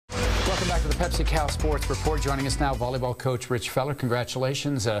Welcome back to the Pepsi Cal Sports Report. Joining us now, volleyball coach Rich Feller.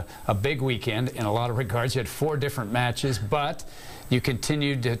 Congratulations. A big weekend in a lot of regards. You had 4 different matches, but you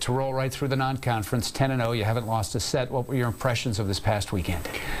continued to roll right through the non-conference, 10-0. You haven't lost a set. What were your impressions of this past weekend?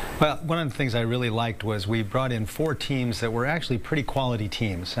 Well, one of the things I really liked was we brought in 4 teams that were actually pretty quality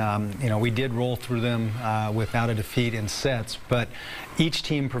teams. You know, we did roll through them without a defeat in sets, but each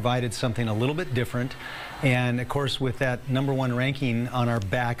team provided something a little bit different. And of course, with that #1 ranking on our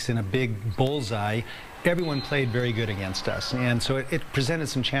backs in a big bullseye, everyone played very good against us, and so it presented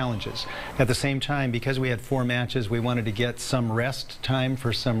some challenges. At the same time, because we had 4 matches, we wanted to get some rest time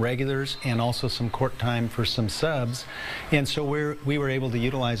for some regulars and also some court time for some subs, and so we were able to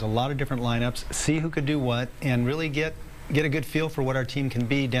utilize a lot of different lineups, see who could do what, and really get a good feel for what our team can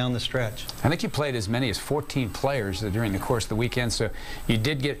be down the stretch. I think you played as many as 14 players during the course of the weekend, so you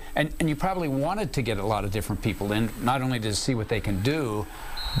did get, and you probably wanted to get a lot of different people in, not only to see what they can do,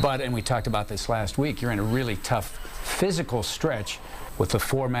 but, and we talked about this last week, you're in a really tough physical stretch with the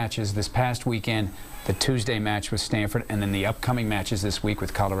 4 matches this past weekend, the Tuesday match with Stanford, and then the upcoming matches this week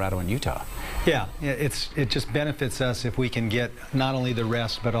with Colorado and Utah. Yeah, it just benefits us if we can get not only the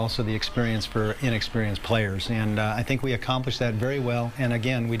rest but also the experience for inexperienced players, and I think we accomplished that very well, and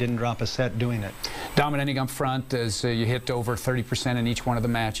again, we didn't drop a set doing it. Dominating up front as you hit over 30% in each one of the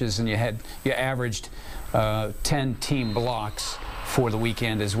matches, and you averaged 10 team blocks for the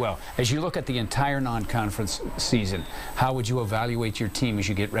weekend as well. As you look at the entire non-conference season, how would you evaluate your team as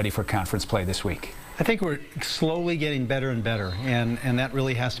you get ready for conference play this week? I think we're slowly getting better and better, and that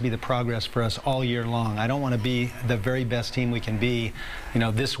really has to be the progress for us all year long. I don't want to be the very best team we can be, you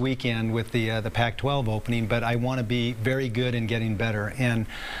know, this weekend with the Pac-12 opening, but I want to be very good and getting better. And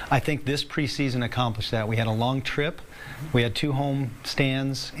I think this preseason accomplished that. We had a long trip, we had 2 home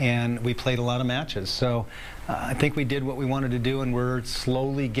stands, and we played a lot of matches. So I think we did what we wanted to do, and we're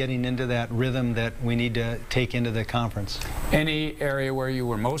slowly getting into that rhythm that we need to take into the conference. Any area where you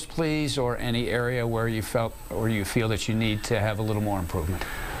were most pleased, or any area where you felt or you feel that you need to have a little more improvement?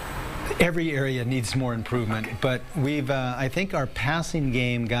 Every area needs more improvement, but I think our passing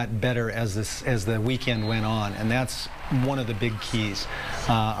game got better as the weekend went on, and that's one of the big keys.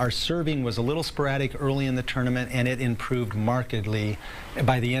 Our serving was a little sporadic early in the tournament, and it improved markedly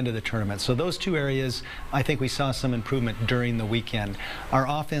by the end of the tournament. So those 2 areas, I think we saw some improvement during the weekend. Our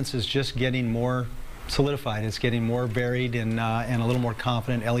offense is just getting more solidified. It's getting more varied and a little more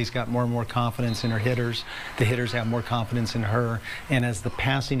confident. Ellie's got more and more confidence in her hitters. The hitters have more confidence in her. And as the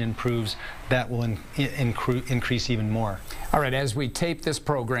passing improves, that will increase even more. All right, as we tape this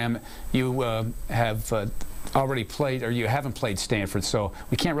program, you have already played, or you haven't played Stanford, so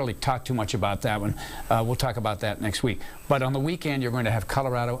we can't really talk too much about that one. We'll talk about that next week. But on the weekend, you're going to have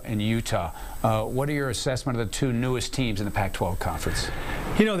Colorado and Utah. What are your assessment of the 2 newest teams in the Pac-12 conference?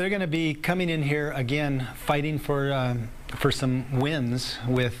 You know, they're going to be coming in here again, fighting for some wins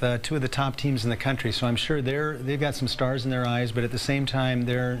with 2 of the top teams in the country. So I'm sure they've got some stars in their eyes, but at the same time,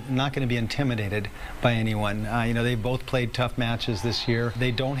 they're not going to be intimidated by anyone. You know, they've both played tough matches this year.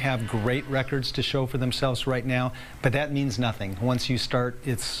 They don't have great records to show for themselves right now, but that means nothing. Once you start,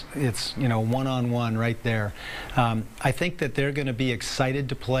 it's you know, one-on-one right there. I think that they're going to be excited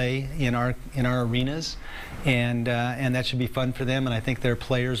to play in our arenas, and that should be fun for them, and I think their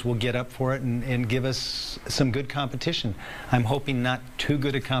players will get up for it and give us some good competition. I'm hoping not too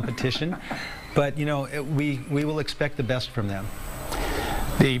good a competition, but you know, we will expect the best from them.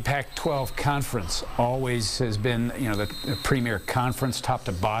 The Pac-12 conference always has been, you know, the premier conference, top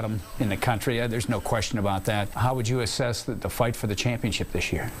to bottom in the country. There's no question about that. How would you assess the fight for the championship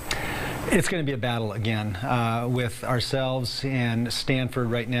this year? It's going to be a battle again with ourselves, and Stanford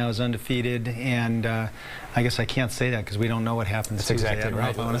right now is undefeated, and I guess I can't say that because we don't know what happens. That's exactly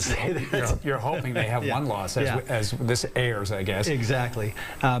right. I want to say that. You're hoping they have 1 loss as this airs, I guess. Exactly.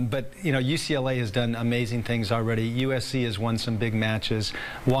 But, you know, UCLA has done amazing things already. USC has won some big matches.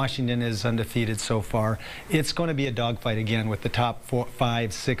 Washington is undefeated so far. It's going to be a dogfight again with the top 4,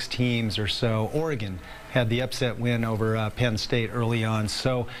 5, 6 teams or so. Oregon had the upset win over Penn State early on.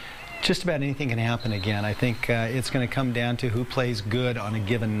 So just about anything can happen again. I think it's going to come down to who plays good on a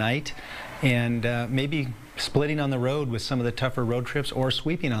given night, and maybe splitting on the road with some of the tougher road trips, or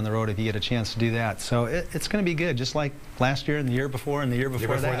sweeping on the road if you get a chance to do that. So it's going to be good, just like last year and the year before and the year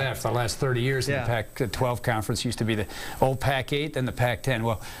before that. For the last 30 years, the Pac-12 conference used to be the old Pac-8, then the Pac-10.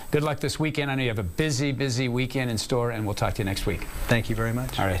 Well, good luck this weekend. I know you have a busy, busy weekend in store, and we'll talk to you next week. Thank you very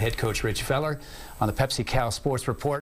much. All right, head coach Rich Feller on the Pepsi Cal Sports Report.